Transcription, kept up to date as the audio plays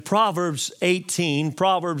Proverbs 18.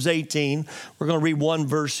 Proverbs 18. We're going to read one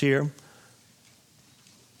verse here.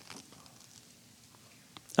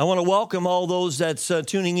 I want to welcome all those that's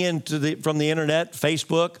tuning in from the internet,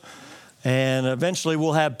 Facebook, and eventually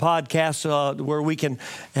we'll have podcasts where we can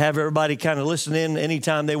have everybody kind of listen in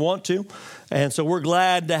anytime they want to. And so we're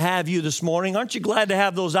glad to have you this morning. Aren't you glad to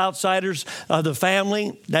have those outsiders, the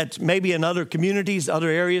family that's maybe in other communities, other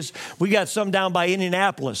areas? We got some down by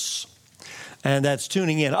Indianapolis, and that's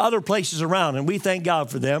tuning in. Other places around, and we thank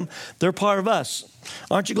God for them. They're part of us.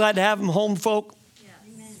 Aren't you glad to have them, home folk?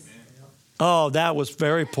 Oh, that was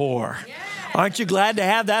very poor. Aren't you glad to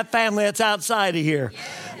have that family that's outside of here?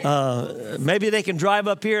 Maybe they can drive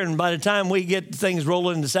up here, and by the time we get things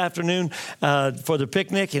rolling this afternoon for the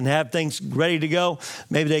picnic and have things ready to go,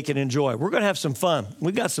 maybe they can enjoy. We're going to have some fun.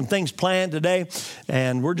 We've got some things planned today,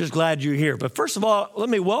 and we're just glad you're here. But first of all, let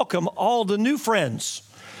me welcome all the new friends,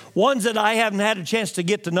 ones that I haven't had a chance to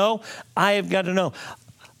get to know. I have got to know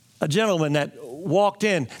a gentleman that walked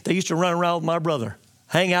in. They used to run around with my brother,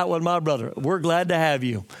 hang out with my brother. We're glad to have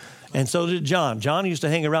you. And so did John. John used to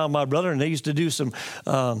hang around with my brother, and they used to do some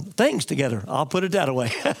things together. I'll put it that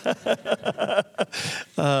way.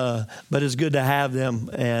 But it's good to have them,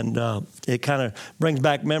 and it kind of brings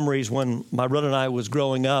back memories when my brother and I was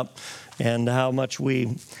growing up and how much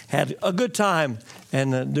we had a good time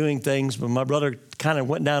and doing things. But my brother kind of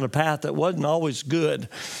went down a path that wasn't always good,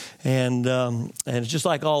 and it's just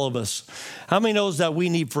like all of us. How many knows that we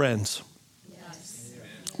need friends?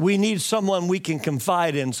 We need someone we can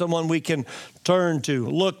confide in, someone we can turn to,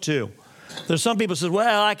 look to. There's some people say,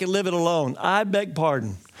 well, I can live it alone. I beg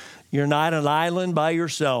pardon. You're not an island by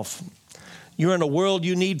yourself. You're in a world,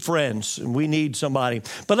 you need friends, and we need somebody.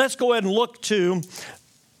 But let's go ahead and look to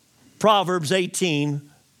Proverbs 18,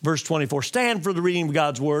 verse 24. Stand for the reading of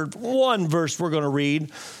God's word. One verse we're going to read.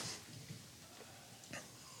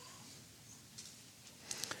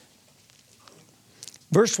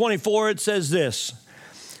 Verse 24, it says this.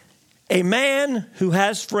 A man who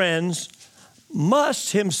has friends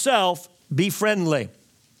must himself be friendly.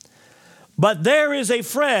 But there is a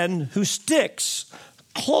friend who sticks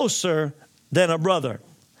closer than a brother.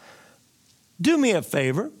 Do me a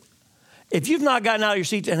favor. If you've not gotten out of your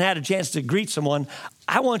seat and had a chance to greet someone,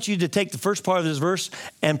 I want you to take the first part of this verse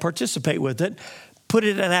and participate with it. Put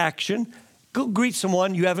it in action. Go greet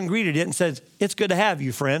someone you haven't greeted yet and says, it's good to have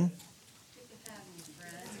you, friend.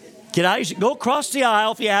 Get out. Go across the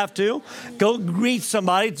aisle if you have to. Go greet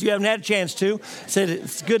somebody if you haven't had a chance to. Say,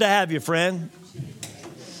 it's good to have you, friend.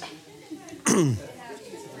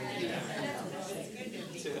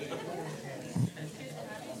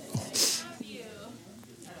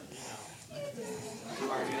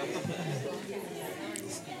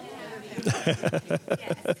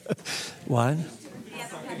 What?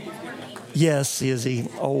 Yes, is he?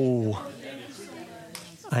 Oh,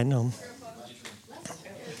 I know.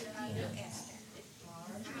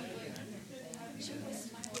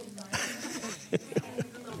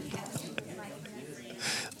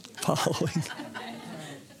 Following.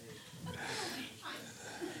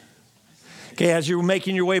 Okay, as you're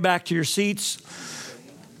making your way back to your seats,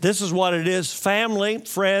 this is what it is. Family,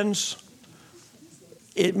 friends,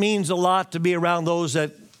 it means a lot to be around those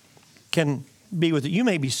that can be with you. You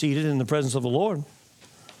may be seated in the presence of the Lord.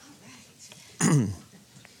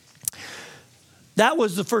 That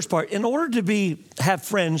was the first part. In order to have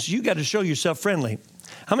friends, you got to show yourself friendly.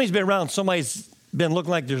 How many's been around somebody's been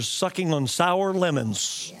looking like they're sucking on sour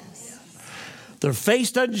lemons? Their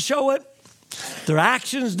face doesn't show it. Their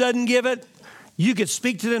actions doesn't give it. You could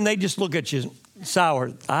speak to them, they just look at you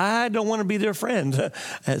sour. I don't want to be their friend,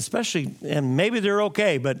 especially, and maybe they're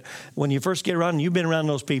okay, but when you first get around, and you've been around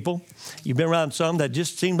those people, you've been around some that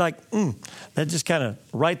just seem like, that just kind of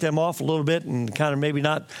write them off a little bit and kind of maybe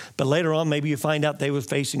not, but later on, maybe you find out they were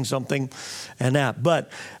facing something and that. But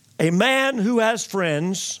a man who has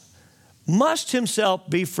friends must himself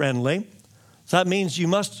be friendly. So that means you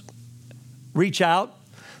must reach out,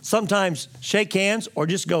 sometimes shake hands, or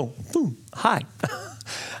just go, boom, hi.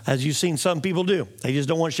 As you've seen some people do. They just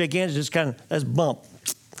don't want to shake hands, just kind of, let's bump.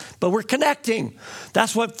 But we're connecting.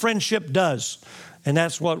 That's what friendship does. And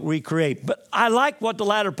that's what we create. But I like what the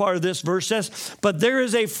latter part of this verse says. But there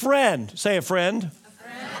is a friend, say a friend.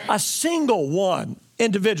 A single one,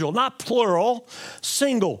 individual, not plural,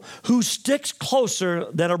 single, who sticks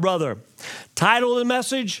closer than a brother. Title of the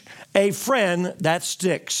message, A Friend That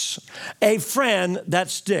Sticks. A Friend That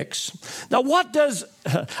Sticks. Now,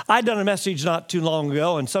 I done a message not too long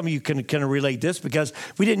ago, and some of you can relate this because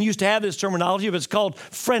we didn't used to have this terminology, but it's called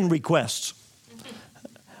friend requests.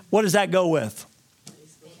 What does that go with?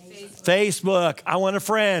 Facebook. I want a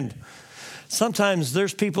friend. Sometimes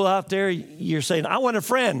there's people out there, you're saying, I want a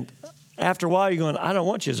friend. After a while, you're going, I don't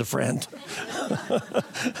want you as a friend.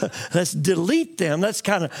 Let's delete them. That's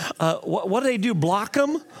kind of, what do they do, block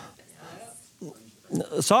them?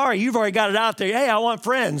 Sorry, you've already got it out there. Hey, I want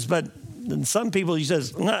friends. But some people, he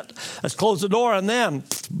says, let's close the door on them.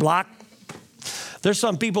 Block. There's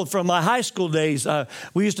some people from my high school days,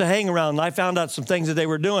 we used to hang around, and I found out some things that they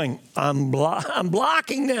were doing. I'm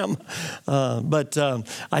blocking them. But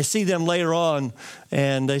I see them later on,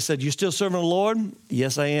 and they said, you still serving the Lord?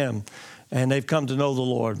 Yes, I am. And they've come to know the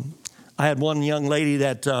Lord. I had one young lady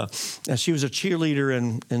that she was a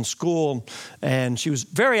cheerleader in school, and she was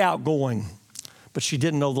very outgoing, but she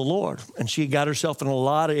didn't know the Lord. And she got herself in a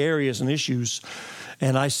lot of areas and issues.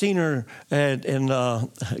 And I seen her in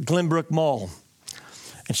Glenbrook Mall.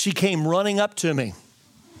 And she came running up to me.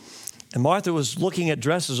 And Martha was looking at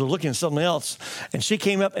dresses or looking at something else. And she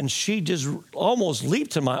came up and she just almost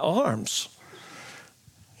leaped to my arms.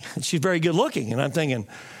 And she's very good looking. And I'm thinking,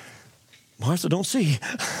 Martha, don't see.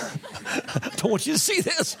 Don't want you to see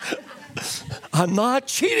this. I'm not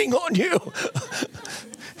cheating on you.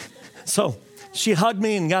 So she hugged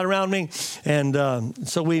me and got around me. And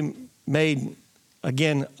so we made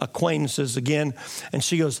again, acquaintances again. And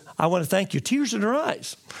she goes, I want to thank you. Tears in her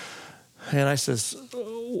eyes. And I says,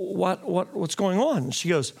 what's going on? And she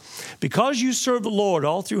goes, because you served the Lord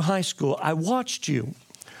all through high school, I watched you.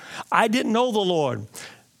 I didn't know the Lord,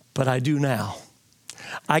 but I do now.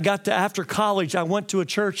 I got to, after college, I went to a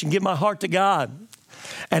church and gave my heart to God.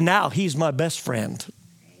 And now he's my best friend.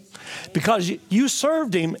 Because you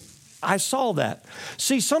served him, I saw that.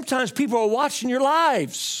 See, sometimes people are watching your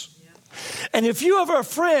lives. And if you have a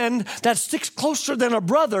friend that sticks closer than a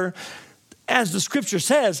brother, as the scripture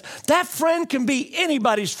says, that friend can be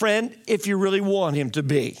anybody's friend if you really want him to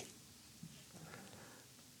be.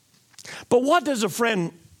 But what does a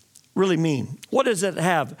friend really mean? What does it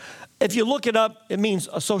have? If you look it up, it means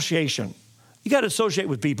association. You got to associate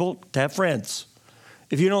with people to have friends.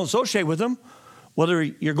 If you don't associate with them, whether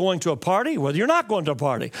you're going to a party, whether you're not going to a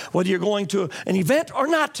party, whether you're going to an event or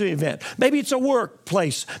not to an event. Maybe it's a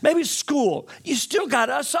workplace. Maybe it's school. You still got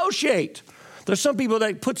to associate. There's some people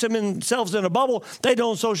that puts themselves in a bubble. They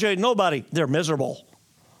don't associate with nobody. They're miserable.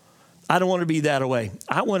 I don't want to be that way.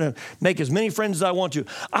 I want to make as many friends as I want to.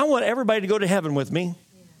 I want everybody to go to heaven with me.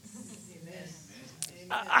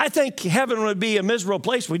 I think heaven would be a miserable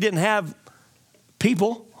place if we didn't have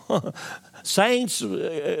people. Saints,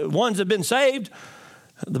 ones that have been saved.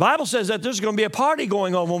 The Bible says that there's going to be a party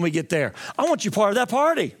going on when we get there. I want you part of that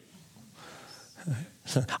party.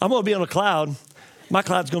 I'm going to be on a cloud. My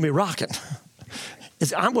cloud's going to be rocking.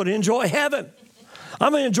 I'm going to enjoy heaven.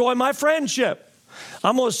 I'm going to enjoy my friendship.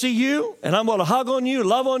 I'm going to see you, and I'm going to hug on you,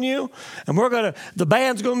 love on you, and the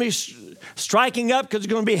band's going to be striking up because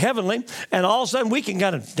it's going to be heavenly, and all of a sudden we can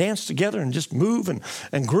kind of dance together and just move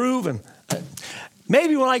and groove. And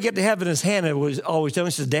maybe when I get to heaven, his hand was always telling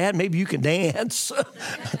me, he says, Dad, maybe you can dance.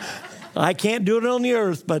 I can't do it on the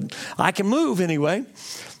earth, but I can move anyway.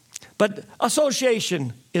 But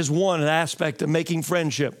association is one aspect of making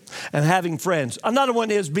friendship and having friends. Another one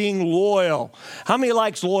is being loyal. How many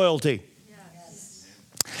likes loyalty? Yes.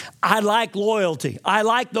 I like loyalty. I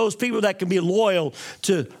like those people that can be loyal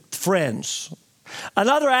to friends.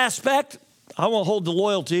 Another aspect, I won't hold the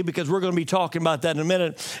loyalty because we're going to be talking about that in a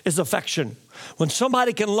minute, is affection. When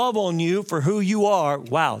somebody can love on you for who you are,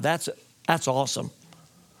 wow, that's awesome.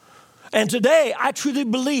 And today, I truly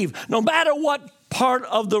believe, no matter what part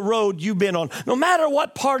of the road you've been on, no matter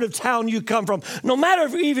what part of town you come from, no matter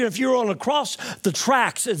even if you're on across the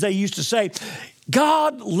tracks, as they used to say,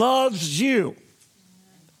 God loves you.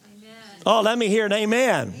 Amen. Oh, let me hear an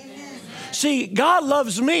amen. Amen. See, God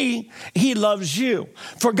loves me, he loves you.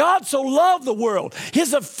 For God so loved the world,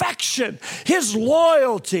 his affection, his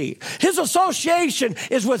loyalty, his association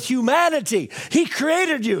is with humanity. He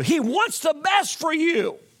created you. He wants the best for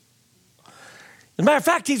you. As a matter of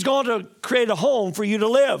fact, he's going to create a home for you to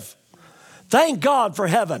live. Thank God for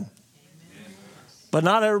heaven. But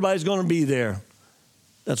not everybody's going to be there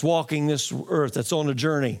that's walking this earth, that's on a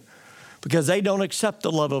journey, because they don't accept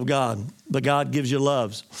the love of God, but God gives you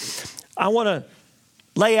loves. I want to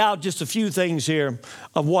lay out just a few things here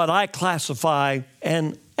of what I classify,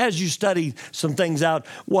 and as you study some things out,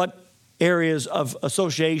 what areas of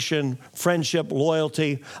association, friendship,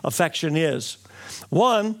 loyalty, affection is.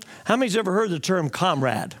 One, how many's ever heard the term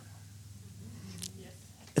comrade?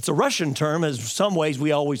 It's a Russian term, as some ways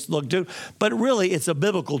we always look to, but really it's a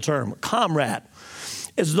biblical term. Comrade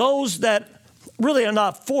is those that really are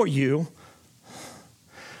not for you,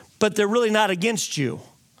 but they're really not against you,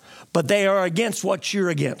 but they are against what you're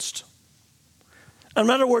against. In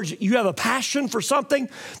other words, you have a passion for something.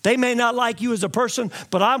 They may not like you as a person,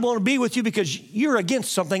 but I want to be with you because you're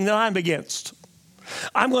against something that I'm against.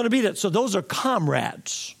 I'm going to be that. So those are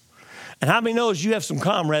comrades. And how many knows you have some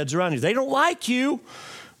comrades around you? They don't like you,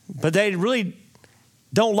 but they really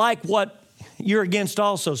don't like what you're against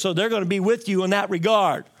also. So they're going to be with you in that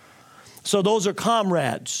regard. So those are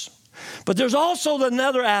comrades. But there's also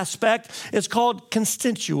another aspect. It's called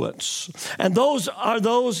constituents. And those are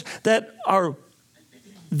those that are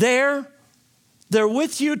there. They're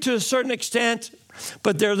with you to a certain extent,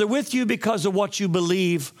 but they're with you because of what you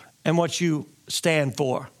believe and what you stand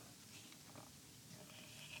for.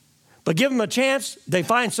 But give them a chance. They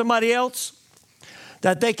find somebody else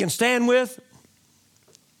that they can stand with.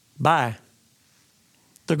 Bye.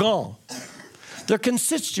 They're gone. They're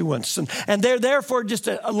constituents, and they're there for just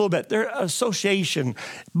a little bit. They're association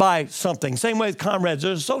by something. Same way with comrades,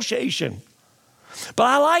 there's association. But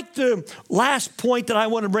I like the last point that I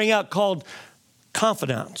want to bring out called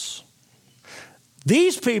confidants.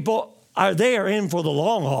 These people are there in for the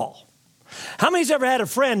long haul. How many's ever had a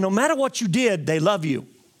friend, no matter what you did, they love you?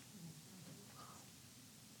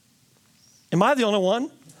 Am I the only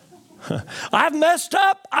one? I've messed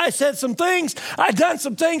up. I said some things. I've done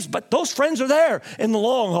some things, but those friends are there in the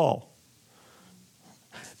long haul.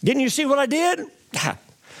 Didn't you see what I did?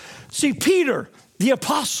 See, Peter, the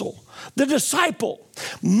apostle, the disciple,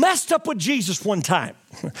 messed up with Jesus one time.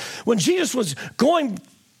 When Jesus was going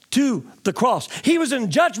to the cross, he was in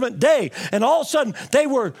judgment day, and all of a sudden they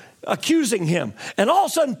were accusing him. And all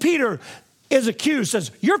of a sudden Peter is accused,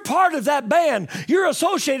 says, you're part of that band. You're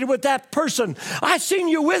associated with that person. I've seen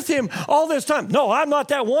you with him all this time. No, I'm not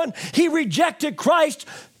that one. He rejected Christ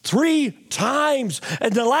 3 times.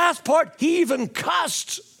 And the last part, he even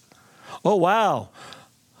cussed. Oh, wow.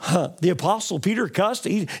 The apostle Peter cussed.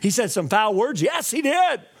 He said some foul words. Yes, he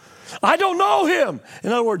did. I don't know him.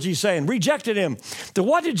 In other words, he's saying, rejected him. Then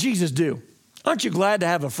what did Jesus do? Aren't you glad to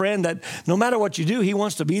have a friend that no matter what you do, he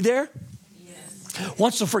wants to be there? Yes.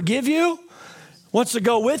 Wants to forgive you? Wants to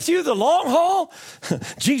go with you the long haul?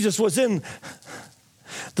 Jesus was in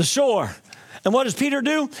the shore. And what does Peter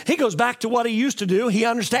do? He goes back to what he used to do. He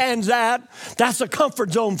understands that. That's a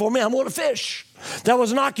comfort zone for me. I'm going to fish. That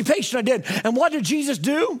was an occupation I did. And what did Jesus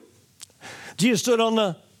do? Jesus stood on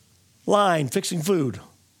the line fixing food.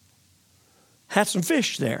 Had some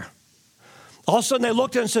fish there. All of a sudden they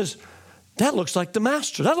looked at it and says, that looks like the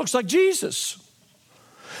master. That looks like Jesus.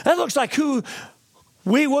 That looks like who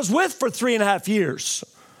we was with for 3.5 years.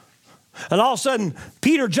 And all of a sudden,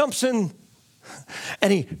 Peter jumps in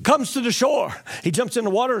and he comes to the shore. He jumps in the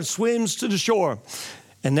water and swims to the shore.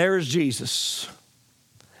 And there is Jesus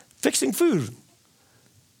fixing food.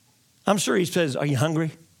 I'm sure he says, are you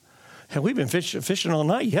hungry? Have we been fishing all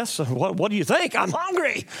night? Yes. What do you think? I'm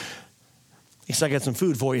hungry. He said, I got some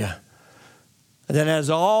food for you. And then as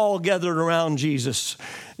all gathered around Jesus,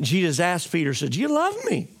 Jesus asked Peter, said, do you love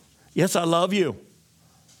me? Yes, I love you.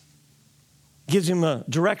 Gives him a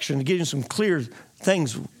direction, gives him some clear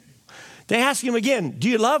things. They ask him again, do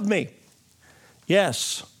you love me?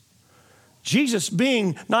 Yes. Jesus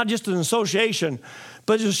being not just an association,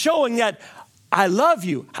 but just showing that I love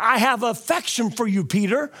you. I have affection for you,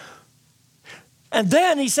 Peter. And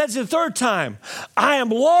then he says the third time, I am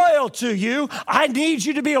loyal to you. I need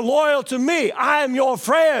you to be loyal to me. I am your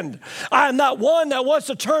friend. I am not one that wants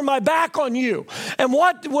to turn my back on you. And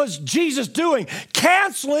what was Jesus doing?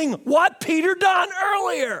 Canceling what Peter done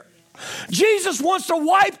earlier. Jesus wants to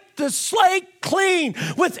wipe the slate clean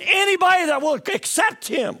with anybody that will accept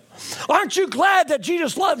him. Aren't you glad that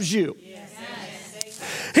Jesus loves you?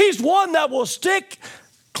 Yes. He's one that will stick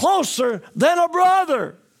closer than a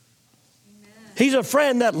brother. He's a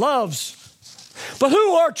friend that loves. But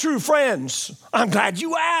who are true friends? I'm glad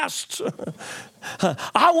you asked.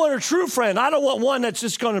 I want a true friend. I don't want one that's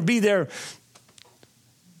just going to be there.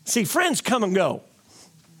 See, friends come and go.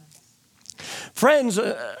 Friends,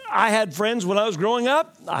 I had friends when I was growing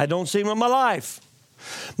up. I don't see them in my life.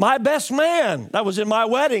 My best man, that was in my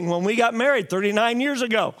wedding when we got married 39 years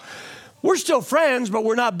ago. We're still friends, but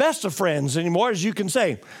we're not best of friends anymore, as you can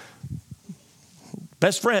say.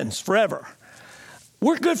 Best friends forever.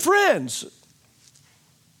 We're good friends.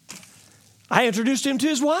 I introduced him to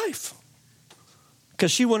his wife because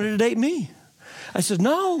she wanted to date me. I said,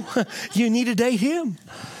 no, you need to date him.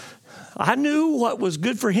 I knew what was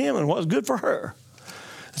good for him and what was good for her.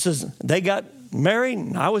 It says they got married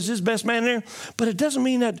and I was his best man there. But it doesn't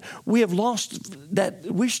mean that we have lost, that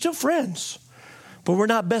we're still friends, but we're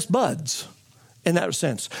not best buds in that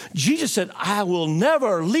sense. Jesus said, I will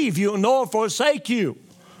never leave you nor forsake you.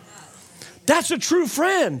 That's a true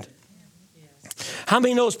friend. How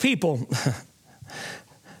many knows people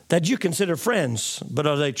that you consider friends, but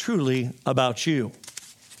are they truly about you?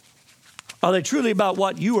 Are they truly about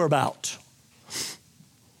what you are about?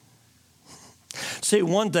 See,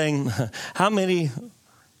 one thing, how many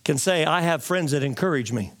can say, I have friends that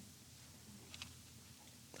encourage me?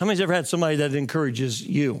 How many's ever had somebody that encourages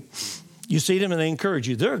you? You see them and they encourage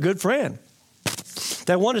you. They're a good friend.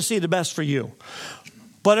 They want to see the best for you.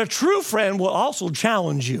 But a true friend will also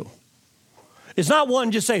challenge you. It's not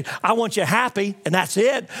one just say, I want you happy, and that's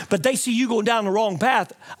it. But they see you going down the wrong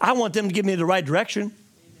path. I want them to give me the right direction.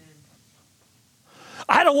 Amen.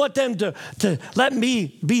 I don't want them to let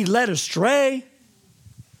me be led astray.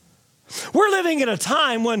 We're living in a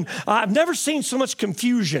time when I've never seen so much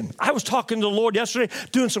confusion. I was talking to the Lord yesterday,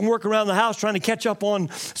 doing some work around the house, trying to catch up on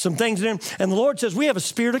some things in there. And the Lord says, we have a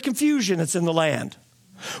spirit of confusion that's in the land.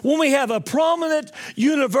 When we have a prominent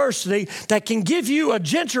university that can give you a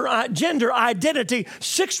gender identity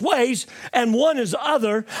 6 ways and one is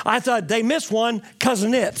other, I thought they missed one,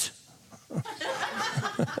 cousin it.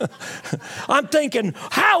 I'm thinking,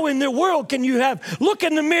 how in the world can you look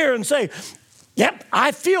in the mirror and say, yep,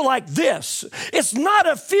 I feel like this. It's not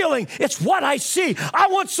a feeling, it's what I see. I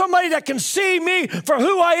want somebody that can see me for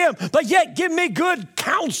who I am, but yet give me good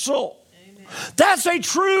counsel. That's a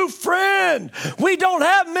true friend. We don't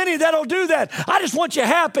have many that'll do that. I just want you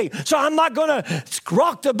happy. So I'm not going to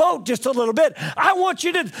rock the boat just a little bit. I want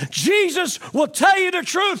you to, Jesus will tell you the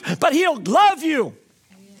truth, but he'll love you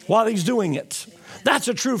while he's doing it. That's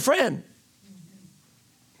a true friend.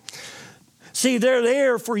 See, they're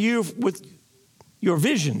there for you with your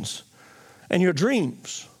visions and your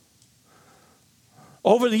dreams.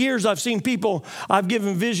 Over the years, I've seen people, I've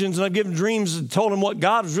given visions and I've given dreams and told them what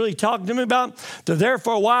God was really talking to me about. They're there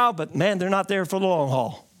for a while, but man, they're not there for the long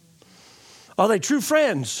haul. Are they true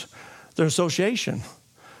friends? Their association,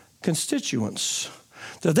 constituents.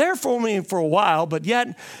 They're there for me for a while, but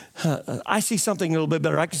yet I see something a little bit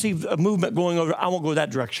better. I can see a movement going over. I won't go that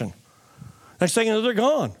direction. Next thing you know, they're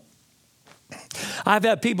gone. I've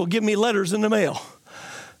had people give me letters in the mail.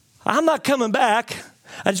 I'm not coming back.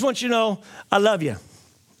 I just want you to know I love you.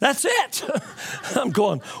 That's it. I'm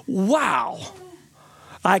going, wow.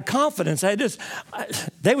 I had confidence.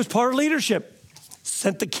 They was part of leadership.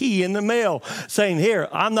 Sent the key in the mail saying, here,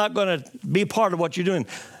 I'm not going to be part of what you're doing.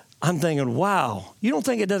 I'm thinking, wow. You don't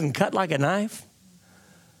think it doesn't cut like a knife?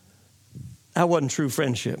 That wasn't true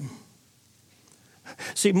friendship.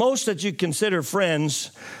 See, most that you consider friends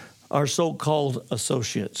are so-called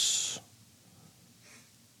associates.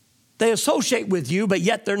 They associate with you, but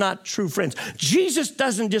yet they're not true friends. Jesus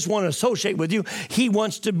doesn't just want to associate with you. He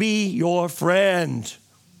wants to be your friend.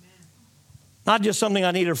 Amen. Not just something I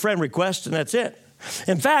need a friend request and that's it.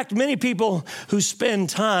 In fact, many people who spend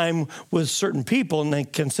time with certain people and they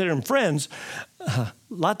consider them friends, a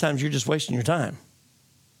lot of times you're just wasting your time.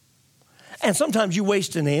 And sometimes you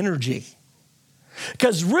waste an energy.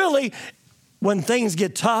 Because really, when things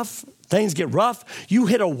get tough, things get rough, you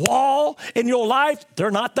hit a wall in your life,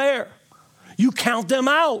 they're not there. You count them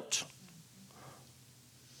out.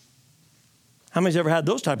 How many's ever had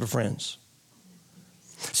those type of friends?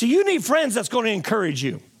 See, you need friends that's going to encourage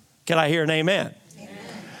you. Can I hear an amen? Amen.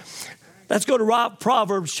 Let's go to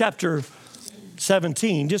Proverbs chapter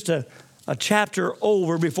 17, just a chapter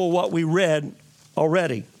over before what we read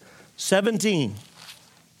already. 17.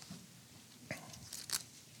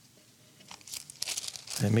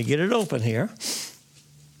 Let me get it open here.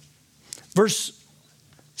 Verse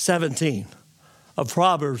 17 of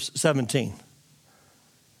Proverbs 17.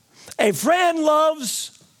 A friend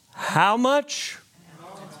loves how much?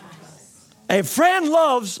 A friend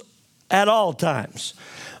loves at all times,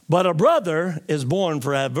 but a brother is born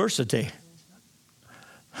for adversity.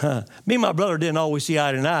 Me and my brother didn't always see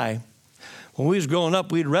eye to eye. When we was growing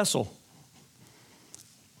up, we'd wrestle.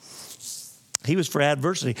 He was for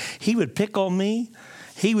adversity. He would pick on me.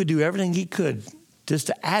 He would do everything he could just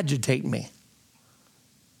to agitate me.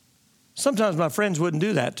 Sometimes my friends wouldn't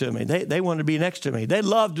do that to me. They wanted to be next to me. They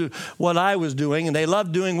loved what I was doing, and they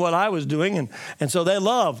loved doing what I was doing, and so they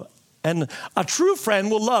love. And a true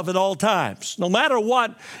friend will love at all times. No matter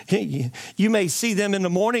what, you may see them in the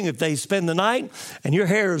morning if they spend the night and your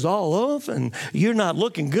hair is all off and you're not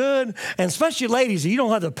looking good. And especially ladies, you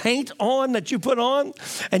don't have the paint on that you put on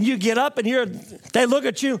and you get up and they look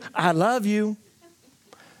at you, I love you.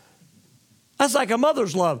 That's like a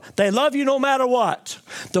mother's love. They love you no matter what.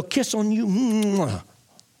 They'll kiss on you.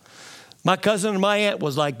 My cousin and my aunt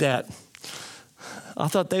was like that. I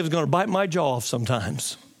thought they was going to bite my jaw off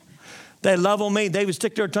sometimes. They love on me. They would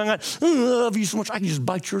stick their tongue out. I love you so much, I can just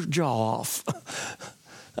bite your jaw off.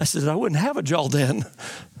 I said, I wouldn't have a jaw then.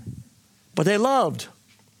 But they loved.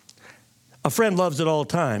 A friend loves at all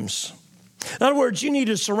times. In other words, you need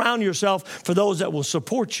to surround yourself for those that will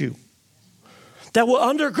support you, that will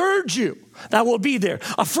undergird you, that will be there.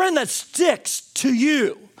 A friend that sticks to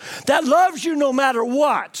you, that loves you no matter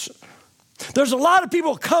what. There's a lot of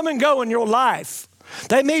people come and go in your life.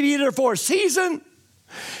 They may be there for a season.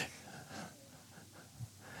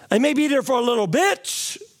 They may be there for a little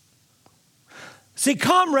bit. See,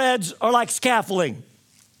 comrades are like scaffolding.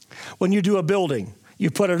 When you do a building, you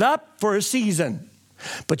put it up for a season,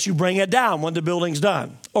 but you bring it down when the building's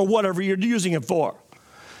done or whatever you're using it for.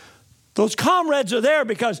 Those comrades are there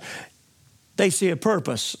because they see a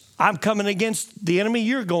purpose. I'm coming against the enemy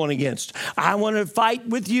you're going against. I want to fight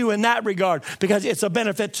with you in that regard because it's a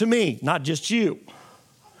benefit to me, not just you.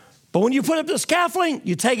 But when you put up the scaffolding,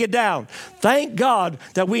 you take it down. Thank God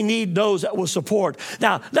that we need those that will support.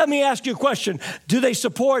 Now, let me ask you a question. Do they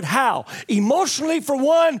support how? Emotionally for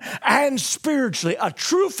one and spiritually. A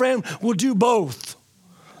true friend will do both.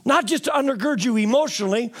 Not just to undergird you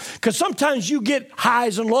emotionally, because sometimes you get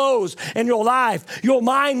highs and lows in your life. Your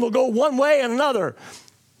mind will go one way and another.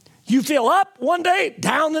 You feel up one day,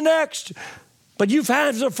 down the next. But you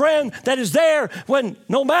have a friend that is there when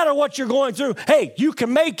no matter what you're going through, hey, you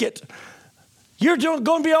can make it. You're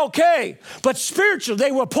going to be okay. But spiritually,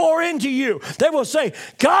 they will pour into you. They will say,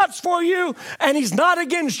 God's for you and he's not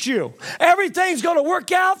against you. Everything's going to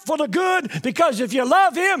work out for the good because if you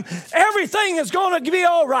love him, everything is going to be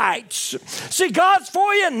all right. See, God's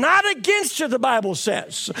for you, not against you, the Bible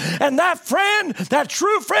says. And that friend, that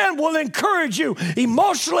true friend will encourage you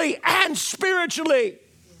emotionally and spiritually.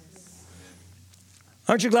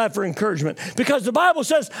 Aren't you glad for encouragement? Because the Bible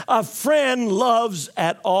says a friend loves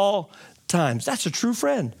at all times. That's a true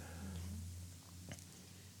friend.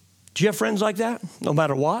 Do you have friends like that? No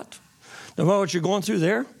matter what? No matter what you're going through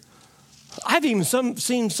there? I've even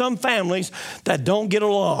seen some families that don't get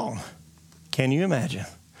along. Can you imagine?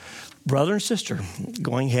 Brother and sister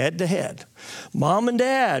going head to head. Mom and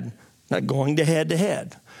dad not going to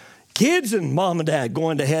head. Kids and mom and dad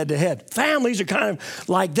going to head. Families are kind of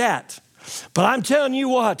like that. But I'm telling you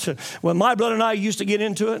what, when my brother and I used to get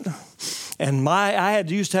into it, and I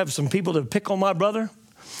used to have some people to pick on my brother,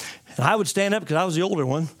 and I would stand up because I was the older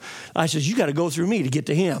one. I said, you got to go through me to get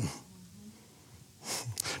to him.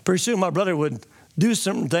 Pretty soon my brother would do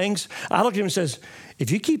certain things. I looked at him and says,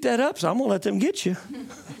 if you keep that up, so I'm going to let them get you.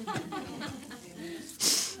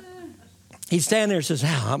 He'd stand there and says,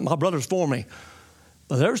 my brother's for me.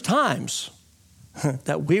 But there's times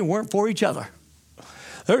that we weren't for each other.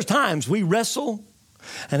 There's times we wrestle,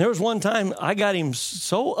 and there was one time I got him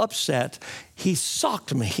so upset, he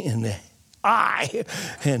socked me in the eye,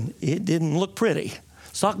 and it didn't look pretty.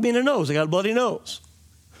 Socked me in the nose. I got a bloody nose.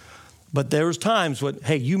 But there was times when,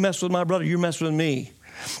 hey, you mess with my brother, you mess with me.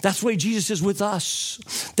 That's the way Jesus is with us.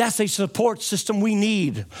 That's a support system we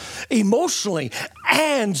need, emotionally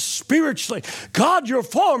and spiritually. God, you're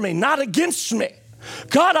for me, not against me.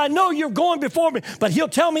 God, I know you're going before me, but he'll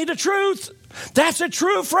tell me the truth. That's a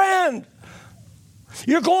true friend.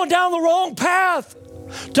 You're going down the wrong path.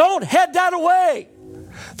 Don't head that away.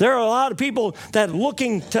 There are a lot of people that are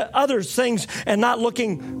looking to other things and not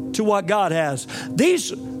looking to what God has.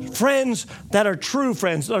 These friends that are true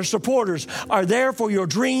friends, that are supporters, are there for your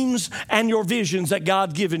dreams and your visions that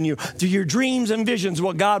God's given you. Through your dreams and visions,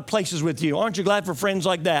 what God places with you. Aren't you glad for friends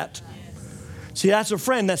like that? See, that's a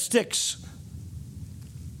friend that sticks.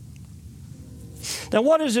 Now,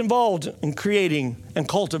 what is involved in creating and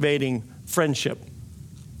cultivating friendship?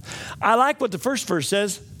 I like what the first verse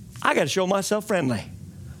says. I got to show myself friendly.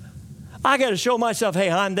 I got to show myself, hey,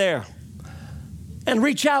 I'm there. And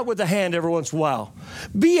reach out with a hand every once in a while.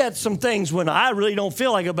 Be at some things when I really don't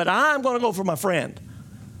feel like it, but I'm going to go for my friend.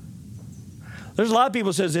 There's a lot of people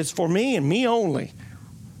that says it's for me and me only.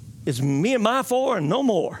 It's me and my four and no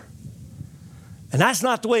more. And that's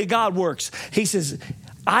not the way God works. He says,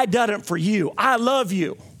 I done it for you. I love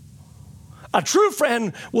you. A true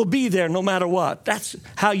friend will be there no matter what. That's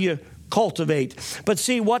how you cultivate. But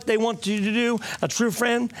see what they want you to do, a true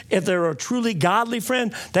friend, if they're a truly godly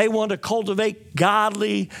friend, they want to cultivate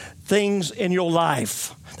godly things in your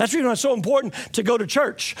life. That's reason why it's so important to go to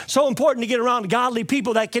church. So important to get around godly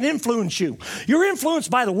people that can influence you. You're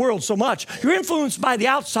influenced by the world so much. You're influenced by the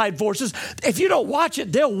outside forces. If you don't watch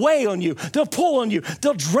it, they'll weigh on you. They'll pull on you.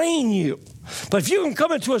 They'll drain you. But if you can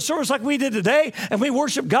come into a service like we did today and we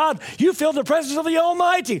worship God, you feel the presence of the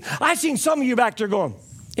Almighty. I've seen some of you back there going,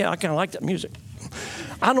 yeah, I kind of like that music.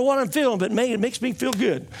 I don't know what I'm feeling, but it makes me feel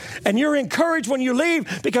good. And you're encouraged when you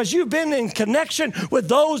leave because you've been in connection with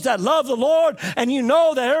those that love the Lord and you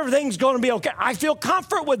know that everything's going to be okay. I feel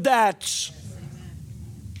comfort with that.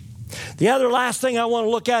 The other last thing I want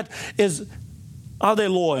to look at is, are they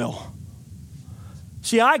loyal?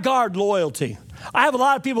 See, I guard loyalty. I have a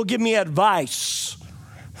lot of people give me advice.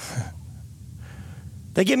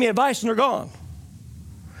 They give me advice and they're gone.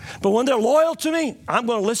 But when they're loyal to me, I'm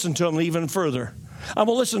going to listen to them even further. I'm going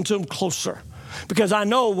to listen to them closer because I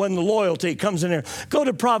know when the loyalty comes in there. Go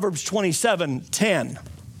to Proverbs 27:10.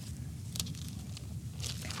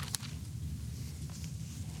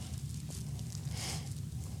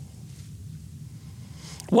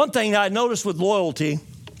 One thing I noticed with loyalty,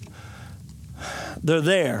 they're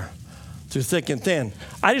there through thick and thin.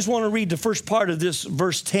 I just want to read the first part of this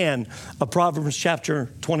verse 10 of Proverbs chapter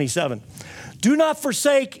 27. Do not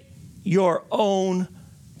forsake your own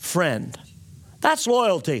friend. That's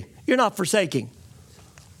loyalty. You're not forsaking.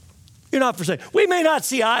 You're not forsaking. We may not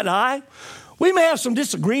see eye to eye. We may have some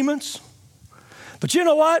disagreements. But you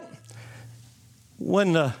know what?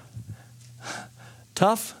 When the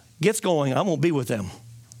tough gets going, I'm going to be with them.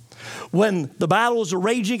 When the battles are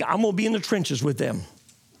raging, I'm going to be in the trenches with them.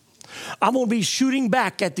 I'm going to be shooting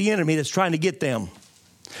back at the enemy that's trying to get them.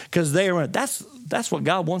 Because that's what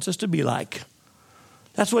God wants us to be like.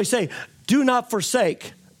 That's what he say. Do not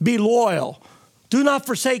forsake. Be loyal. Do not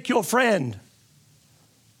forsake your friend. It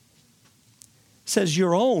says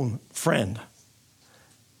your own friend.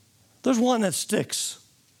 There's one that sticks.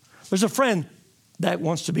 There's a friend that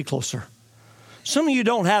wants to be closer. Some of you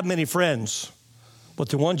don't have many friends, but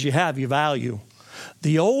the ones you have, you value.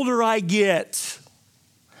 The older I get,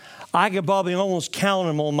 I could probably almost count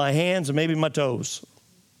them on my hands and maybe my toes.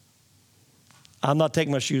 I'm not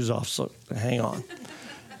taking my shoes off, so hang on.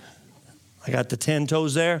 I got the 10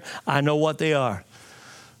 toes there. I know what they are.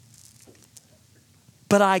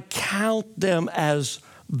 But I count them as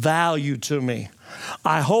value to me.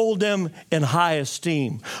 I hold them in high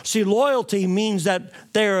esteem. See, loyalty means that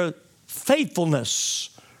they're faithfulness.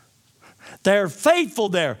 They're faithful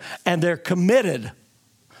there and they're committed.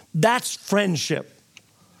 That's friendship.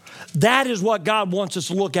 That is what God wants us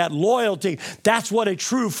to look at, loyalty. That's what a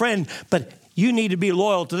true friend, but you need to be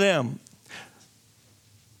loyal to them.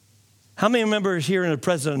 How many members here in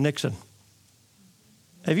President Nixon?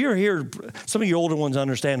 Have you ever heard, some of you older ones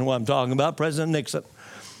understand what I'm talking about, President Nixon.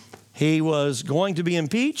 He was going to be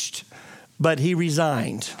impeached, but he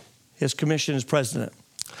resigned his commission as president.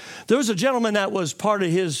 There was a gentleman that was part of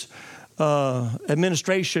his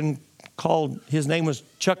administration his name was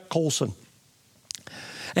Chuck Colson.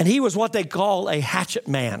 And he was what they call a hatchet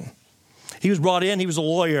man. He was brought in, he was a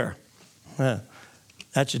lawyer.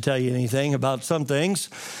 That should tell you anything about some things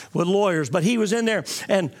with lawyers. But he was in there,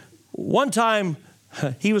 and one time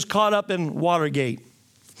he was caught up in Watergate.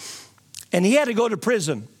 And he had to go to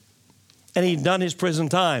prison, and he'd done his prison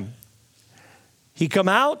time. He come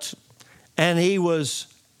out, and he was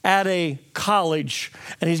at a college,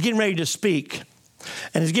 and he's getting ready to speak.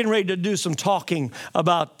 And he's getting ready to do some talking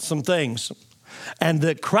about some things. And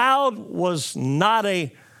the crowd was not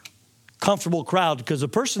a comfortable crowd because the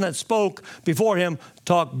person that spoke before him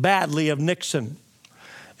talked badly of Nixon.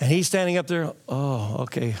 And he's standing up there, oh,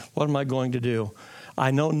 okay, what am I going to do?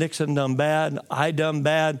 I know Nixon done bad, I done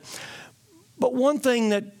bad. But one thing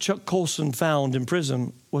that Chuck Colson found in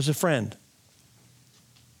prison was a friend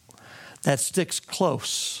that sticks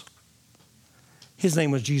close. His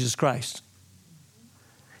name was Jesus Christ.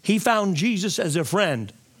 He found Jesus as a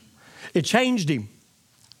friend. It changed him.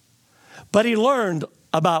 But he learned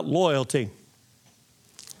about loyalty.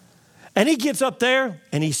 And he gets up there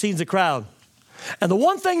and he sees the crowd. And the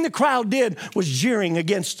one thing the crowd did was jeering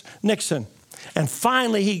against Nixon. And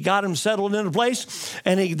finally he got him settled into place,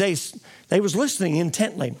 and they was listening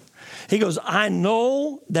intently. He goes, I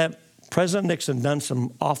know that President Nixon done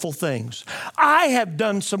some awful things. I have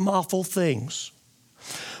done some awful things.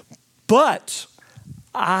 But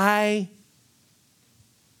I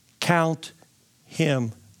count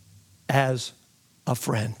him as a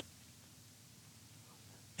friend.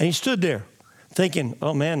 And he stood there thinking,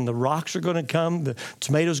 oh man, the rocks are going to come, the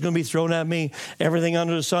tomatoes going to be thrown at me, everything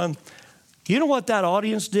under the sun. You know what that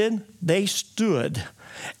audience did? They stood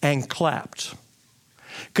and clapped.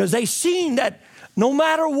 Because they seen that no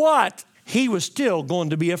matter what, he was still going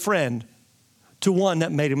to be a friend to one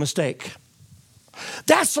that made a mistake.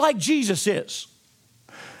 That's like Jesus is.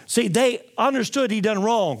 See, they understood he done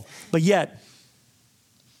wrong, but yet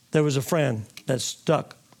there was a friend that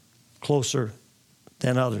stuck closer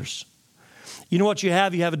than others. You know what you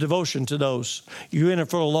have? You have a devotion to those. You're in it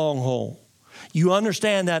for the long haul. You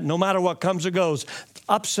understand that no matter what comes or goes,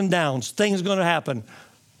 ups and downs, things are going to happen.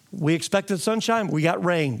 We expected sunshine, we got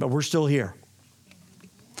rain, but we're still here.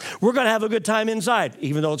 We're going to have a good time inside,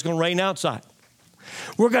 even though it's going to rain outside.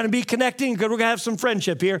 We're going to be connecting because we're going to have some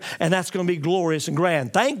friendship here, and that's going to be glorious and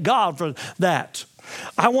grand. Thank God for that.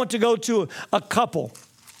 I want to go to a couple,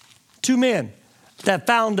 two men that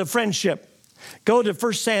found a friendship. Go to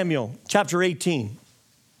 1 Samuel chapter 18.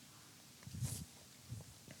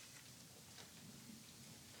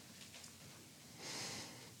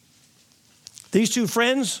 These two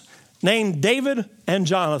friends named David and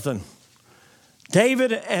Jonathan.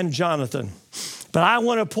 David and Jonathan. But I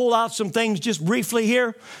want to pull out some things just briefly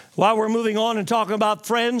here while we're moving on and talking about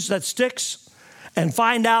friends that sticks and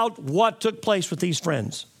find out what took place with these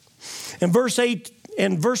friends. In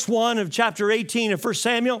verse 1 of chapter 18 of 1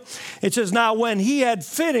 Samuel, it says, now when he had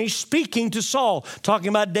finished speaking to Saul, talking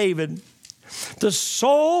about David, the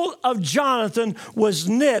soul of Jonathan was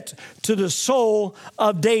knit to the soul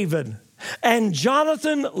of David. And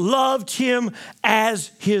Jonathan loved him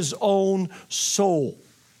as his own soul.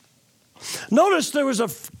 Notice there was a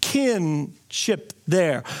kinship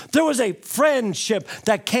there. There was a friendship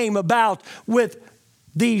that came about with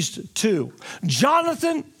these two.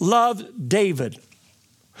 Jonathan loved David.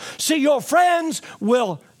 See, your friends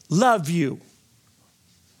will love you.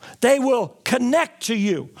 They will connect to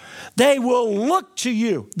you. They will look to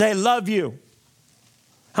you. They love you.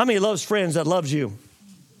 How many loves friends that loves you?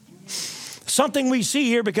 Something we see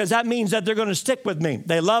here because that means that they're going to stick with me.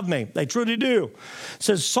 They love me. They truly do. It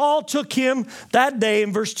says, Saul took him that day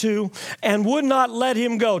in verse 2 and would not let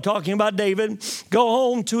him go, talking about David, go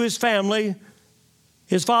home to his family,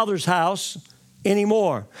 his father's house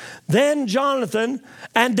anymore. Then Jonathan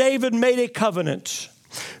and David made a covenant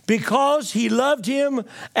because he loved him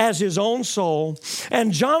as his own soul.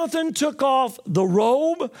 And Jonathan took off the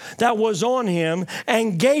robe that was on him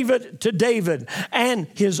and gave it to David, and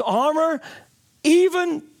his armor,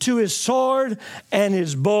 even to his sword and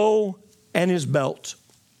his bow and his belt.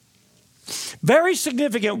 Very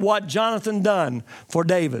significant what Jonathan done for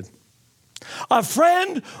David. A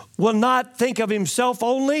friend will not think of himself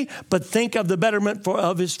only, but think of the betterment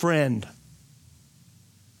of his friend.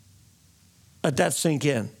 Let that sink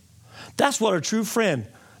in. That's what a true friend.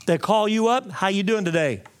 They call you up. How you doing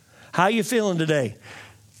today? How you feeling today?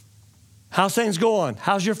 How's things going?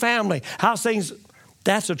 How's your family? How's things?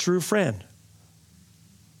 That's a true friend.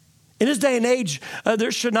 In this day and age,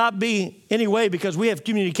 there should not be any way because we have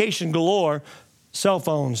communication galore. Cell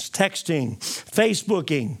phones, texting,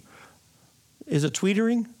 Facebooking. Is it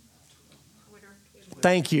tweetering? Twitter.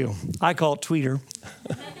 Thank you. I call it tweeter.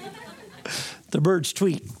 The birds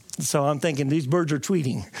tweet. So I'm thinking these birds are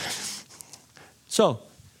tweeting. So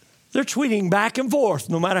they're tweeting back and forth,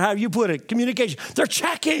 no matter how you put it. Communication. They're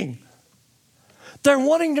checking. They're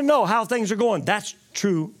wanting to know how things are going. That's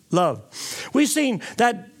true love. We've seen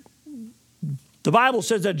that the Bible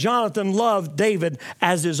says that Jonathan loved David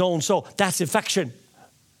as his own soul. That's affection.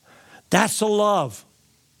 That's a love.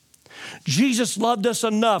 Jesus loved us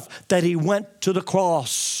enough that he went to the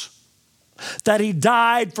cross, that he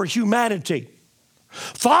died for humanity.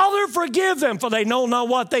 Father, forgive them, for they know not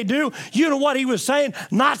what they do. You know what he was saying?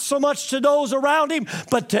 Not so much to those around him,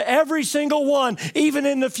 but to every single one, even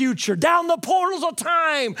in the future. Down the portals of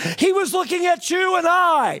time, he was looking at you and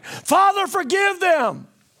I. Father, forgive them.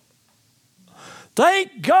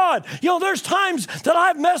 Thank God. You know, there's times that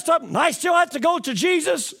I've messed up and I still have to go to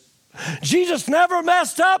Jesus. Jesus never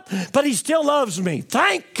messed up, but he still loves me.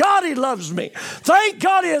 Thank God he loves me. Thank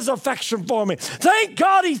God he has affection for me. Thank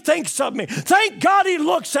God he thinks of me. Thank God he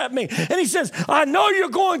looks at me. And he says, I know you're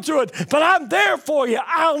going through it, but I'm there for you.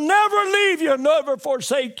 I'll never leave you, never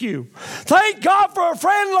forsake you. Thank God for a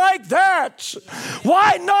friend like that.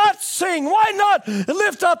 Why not sing? Why not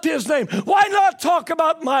lift up his name? Why not talk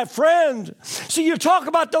about my friend? See, you talk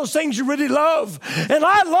about those things you really love. And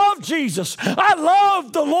I love Jesus. I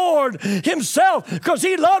love the Lord himself because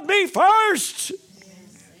he loved me first.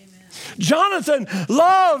 Jonathan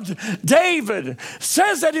loved David.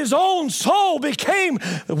 Says that his own soul became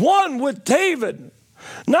one with David.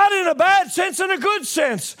 Not in a bad sense, in a good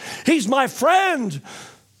sense. He's my friend.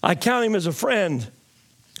 I count him as a friend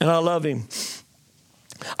and I love him.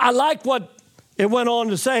 I like what it went on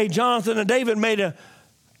to say. Jonathan and David made a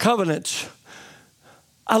covenant.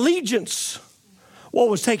 Allegiance. What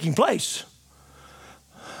was taking place?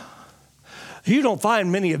 You don't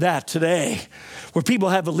find many of that today where people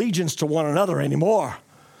have allegiance to one another anymore.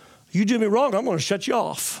 You do me wrong, I'm going to shut you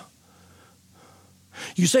off.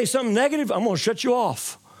 You say something negative, I'm going to shut you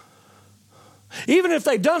off. Even if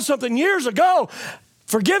they've done something years ago,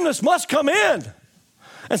 forgiveness must come in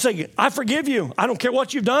and say, I forgive you. I don't care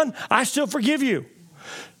what you've done. I still forgive you.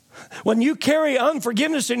 When you carry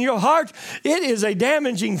unforgiveness in your heart, it is a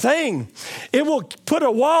damaging thing. It will put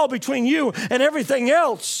a wall between you and everything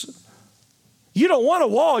else. You don't want a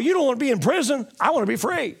wall. You don't want to be in prison. I want to be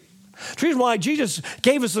free. The reason why Jesus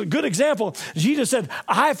gave us a good example, Jesus said,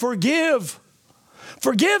 I forgive.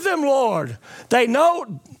 Forgive them, Lord. They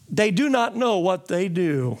do not know what they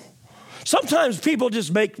do. Sometimes people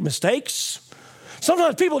just make mistakes.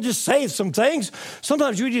 Sometimes people just say some things.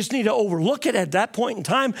 Sometimes you just need to overlook it at that point in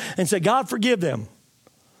time and say, God, forgive them.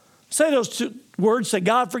 Say those two words, say,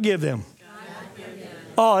 God, forgive them. God, forgive them.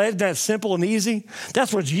 Oh, isn't that simple and easy?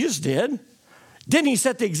 That's what Jesus did. Didn't he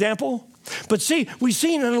set the example? But see, we've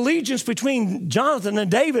seen an allegiance between Jonathan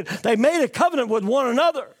and David. They made a covenant with one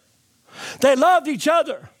another. They loved each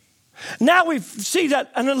other. Now we see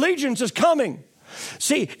that an allegiance is coming.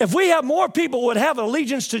 See, if we have more people would have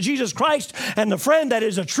allegiance to Jesus Christ and the friend that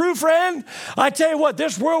is a true friend, I tell you what,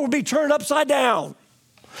 this world would be turned upside down.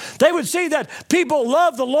 They would see that people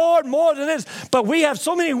love the Lord more than this, but we have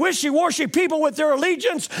so many wishy-washy people with their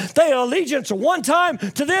allegiance. They have allegiance one time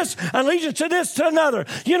to this, allegiance to this, to another.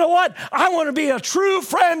 You know what? I want to be a true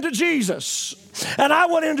friend to Jesus, and I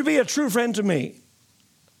want him to be a true friend to me.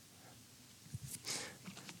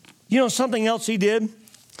 You know something else he did?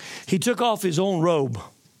 He took off his own robe,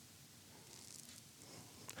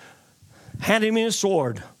 handed him his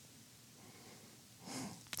sword,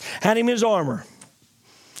 handed him his armor,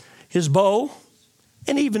 his bow,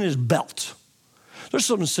 and even his belt. There's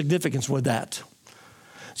some significance with that.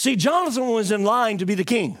 See, Jonathan was in line to be the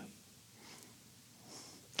king.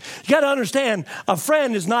 You got to understand, a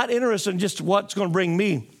friend is not interested in just what's going to bring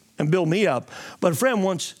me and build me up, but a friend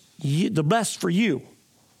wants the best for you.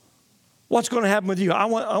 What's going to happen with you? I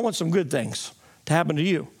want some good things to happen to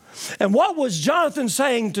you. And what was Jonathan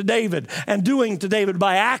saying to David and doing to David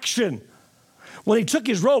by action? When he took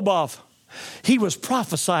his robe off, he was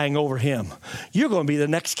prophesying over him. You're going to be the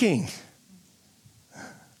next king.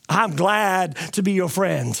 I'm glad to be your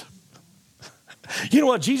friend. You know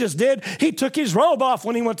what Jesus did? He took his robe off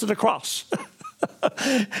when he went to the cross.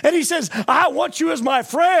 And he says, I want you as my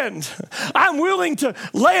friend. I'm willing to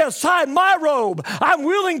lay aside my robe. I'm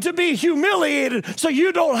willing to be humiliated so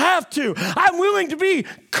you don't have to. I'm willing to be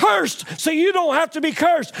cursed so you don't have to be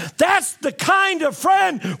cursed. That's the kind of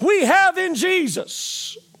friend we have in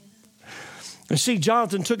Jesus. And see,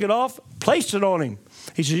 Jonathan took it off, placed it on him.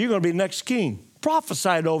 He said, you're going to be the next king.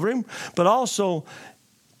 Prophesied over him, but also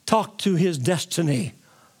talked to his destiny.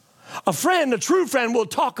 A friend, a true friend, will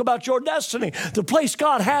talk about your destiny, the place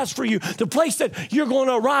God has for you, the place that you're going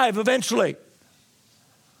to arrive eventually.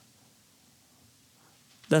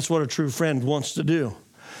 That's what a true friend wants to do.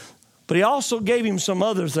 But he also gave him some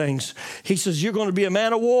other things. He says, you're going to be a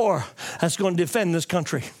man of war that's going to defend this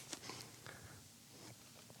country.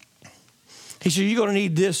 He said, you're going to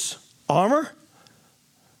need this armor.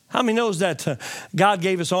 How many knows that God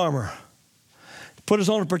gave us armor? Put us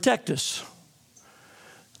on to protect us.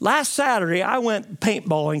 Last Saturday, I went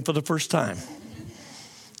paintballing for the first time.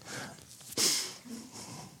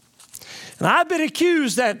 And I've been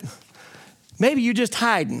accused that maybe you're just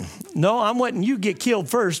hiding. No, I'm letting you get killed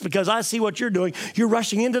first because I see what you're doing. You're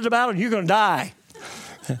rushing into the battle and you're going to die.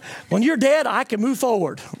 When you're dead, I can move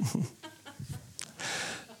forward.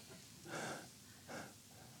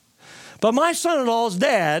 But my son-in-law's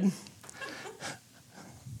dad,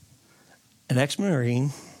 an ex-Marine,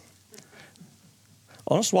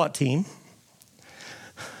 on a SWAT team.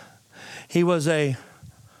 He was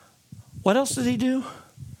what else did he do?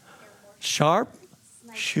 Sharp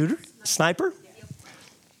shooter, sniper.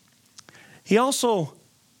 He also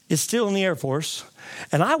is still in the Air Force.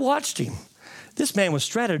 And I watched him. This man was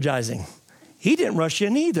strategizing. He didn't rush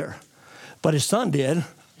in either, but his son did.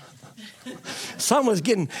 Son was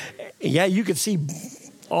getting, you could see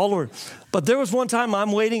all over. But there was one time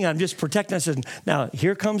I'm waiting, I'm just protecting. I said, now,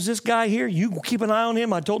 here comes this guy here. You keep an eye on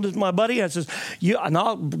him. I told this to my buddy. I says, and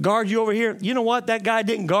I'll guard you over here. You know what? That guy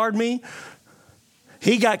didn't guard me.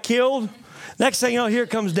 He got killed. Next thing you know, here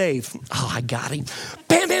comes Dave. Oh, I got him.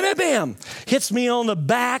 Bam, bam, bam, bam. Hits me on the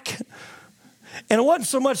back. And it wasn't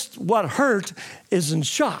so much what hurt is in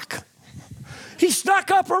shock. He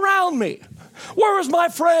snuck up around me. Where was my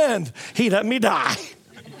friend? He let me die.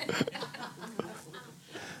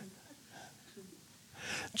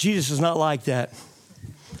 Jesus is not like that.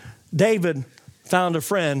 David found a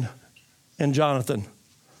friend in Jonathan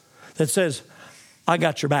that says, I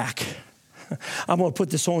got your back. I'm going to put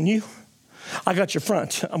this on you. I got your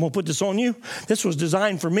front. I'm going to put this on you. This was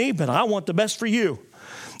designed for me, but I want the best for you.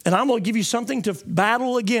 And I'm going to give you something to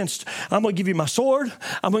battle against. I'm going to give you my sword.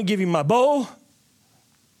 I'm going to give you my bow.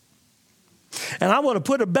 And I want to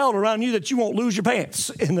put a belt around you that you won't lose your pants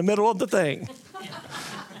in the middle of the thing.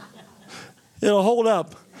 It'll hold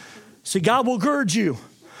up. See, God will gird you.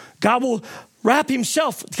 God will Wrap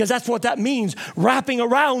himself, because that's what that means, wrapping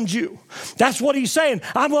around you. That's what he's saying.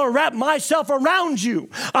 I'm going to wrap myself around you.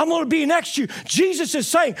 I'm going to be next to you. Jesus is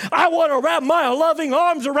saying, I want to wrap my loving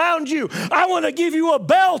arms around you. I want to give you a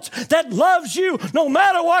belt that loves you no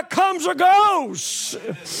matter what comes or goes.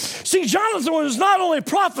 See, Jonathan was not only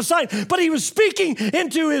prophesying, but he was speaking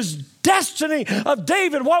into his destiny of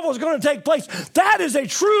David, what was going to take place. That is a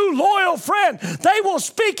true loyal friend. They will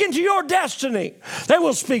speak into your destiny. They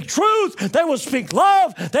will speak truth. They will speak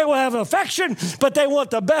love. They will have affection, but they want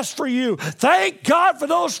the best for you. Thank God for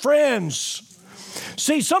those friends.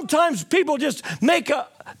 See, sometimes people just make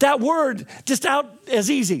that word just out as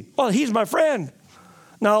easy. Well, he's my friend.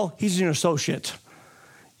 No, he's an associate.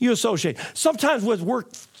 You associate. Sometimes with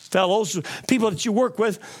work fellows, people that you work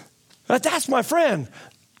with, that's my friend.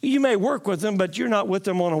 You may work with them, but you're not with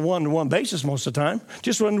them on a one-to-one basis most of the time,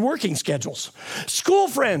 just on working schedules. School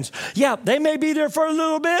friends, yeah, they may be there for a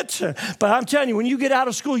little bit, but I'm telling you, when you get out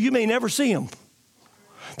of school, you may never see them.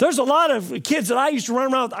 There's a lot of kids that I used to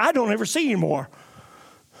run around with, I don't ever see anymore.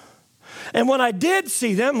 And when I did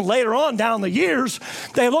see them later on down the years,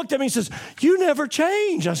 they looked at me and says, you never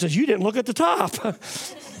change. I said, you didn't look at the top.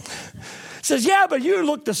 Says, yeah, but you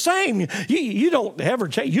look the same. You don't ever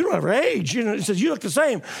change. You don't ever age. He says, you look the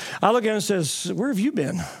same. I look at him and says, where have you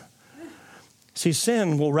been? See,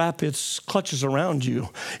 sin will wrap its clutches around you.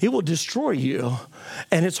 It will destroy you.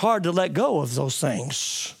 And it's hard to let go of those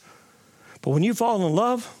things. But when you fall in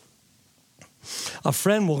love, a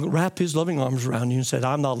friend will wrap his loving arms around you and say,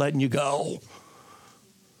 I'm not letting you go.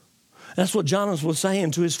 That's what Jonathan was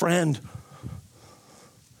saying to his friend.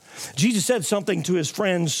 Jesus said something to his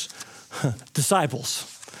friends'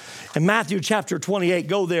 disciples. In Matthew chapter 28,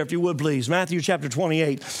 go there if you would please. Matthew chapter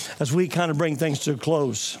 28, as we kind of bring things to a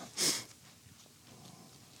close.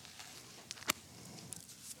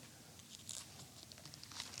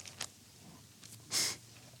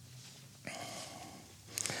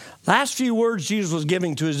 Last few words Jesus was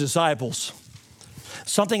giving to his disciples.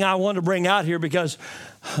 Something I want to bring out here because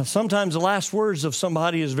sometimes the last words of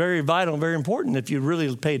somebody is very vital and very important if you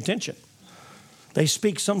really pay attention. They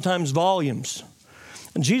speak sometimes volumes.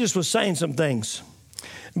 And Jesus was saying some things.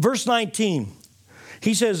 Verse 19,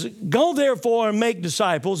 he says, go therefore and make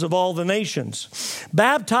disciples of all the nations,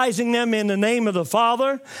 baptizing them in the name of the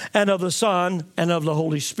Father and of the Son and of the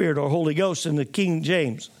Holy Spirit, or Holy Ghost in the King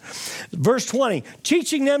James. Verse 20,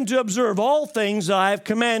 teaching them to observe all things that I have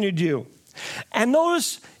commanded you. And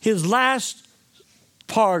notice his last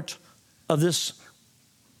part of this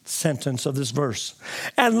sentence of this verse.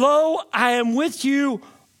 And lo, I am with you.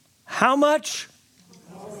 How much?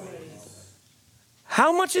 Always.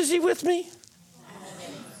 How much is he with me? Always.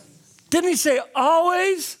 Didn't he say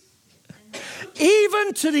always?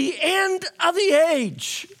 Even to the end of the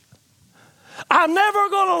age. I'm never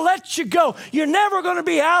going to let you go. You're never going to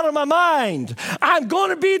be out of my mind. I'm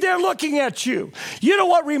going to be there looking at you. You know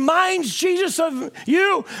what reminds Jesus of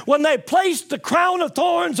you? When they placed the crown of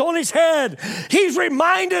thorns on his head, he's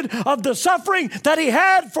reminded of the suffering that he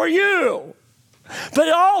had for you. But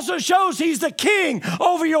it also shows he's the king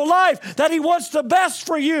over your life, that he wants the best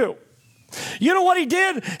for you. You know what he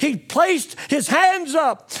did? He placed his hands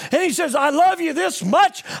up and he says, I love you this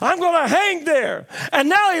much, I'm going to hang there. And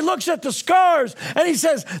now he looks at the scars and he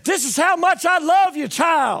says, this is how much I love you,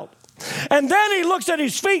 child. And then he looks at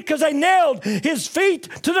his feet because they nailed his feet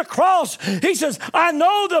to the cross. He says, I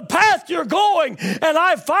know the path you're going and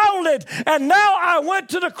I followed it. And now I went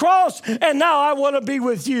to the cross and now I want to be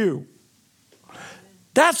with you.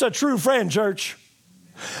 That's a true friend, church.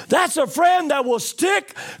 That's a friend that will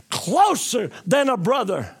stick closer than a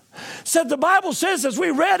brother. Said the Bible says, as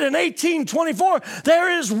we read in 18:24,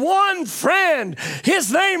 there is one friend.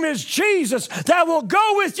 His name is Jesus that will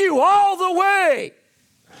go with you all the way.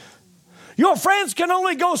 Your friends can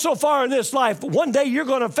only go so far in this life. One day you're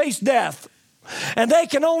going to face death. And they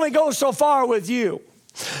can only go so far with you.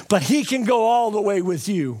 But he can go all the way with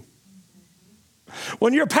you.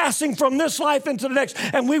 When you're passing from this life into the next,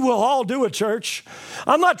 and we will all do it, church.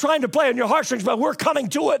 I'm not trying to play on your heartstrings, but we're coming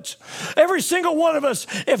to it. Every single one of us,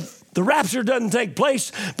 if the rapture doesn't take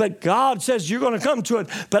place, but God says you're going to come to it,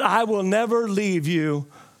 but I will never leave you.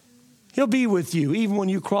 He'll be with you, even when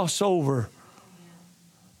you cross over.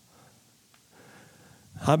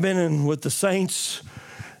 I've been in with the saints,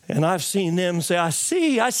 and I've seen them say, I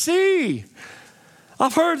see.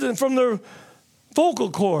 I've heard them from their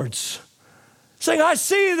vocal cords. Saying, I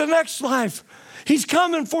see the next life. He's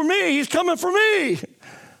coming for me. He's coming for me.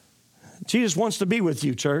 Jesus wants to be with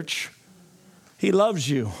you, church. He loves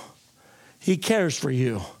you. He cares for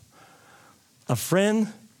you. A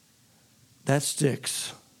friend that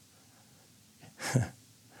sticks.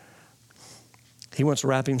 He wants to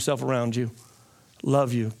wrap himself around you,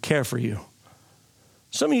 love you, care for you.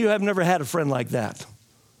 Some of you have never had a friend like that.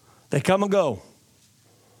 They come and go.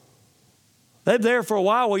 They're there for a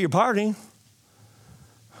while you're partying.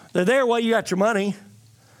 They're there while you got your money.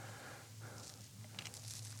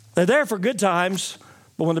 They're there for good times,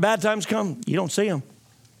 but when the bad times come, you don't see them.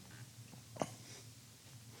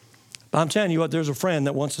 But I'm telling you what, there's a friend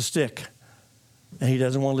that wants to stick, and he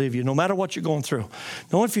doesn't want to leave you, no matter what you're going through.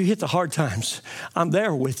 No, if you hit the hard times, I'm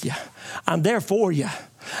there with you. I'm there for you.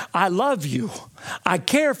 I love you. I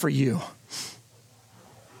care for you.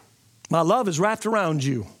 My love is wrapped around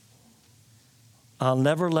you. I'll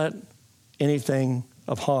never let anything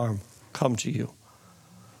of harm come to you.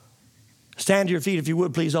 Stand to your feet, if you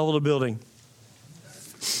would, please, all over the building.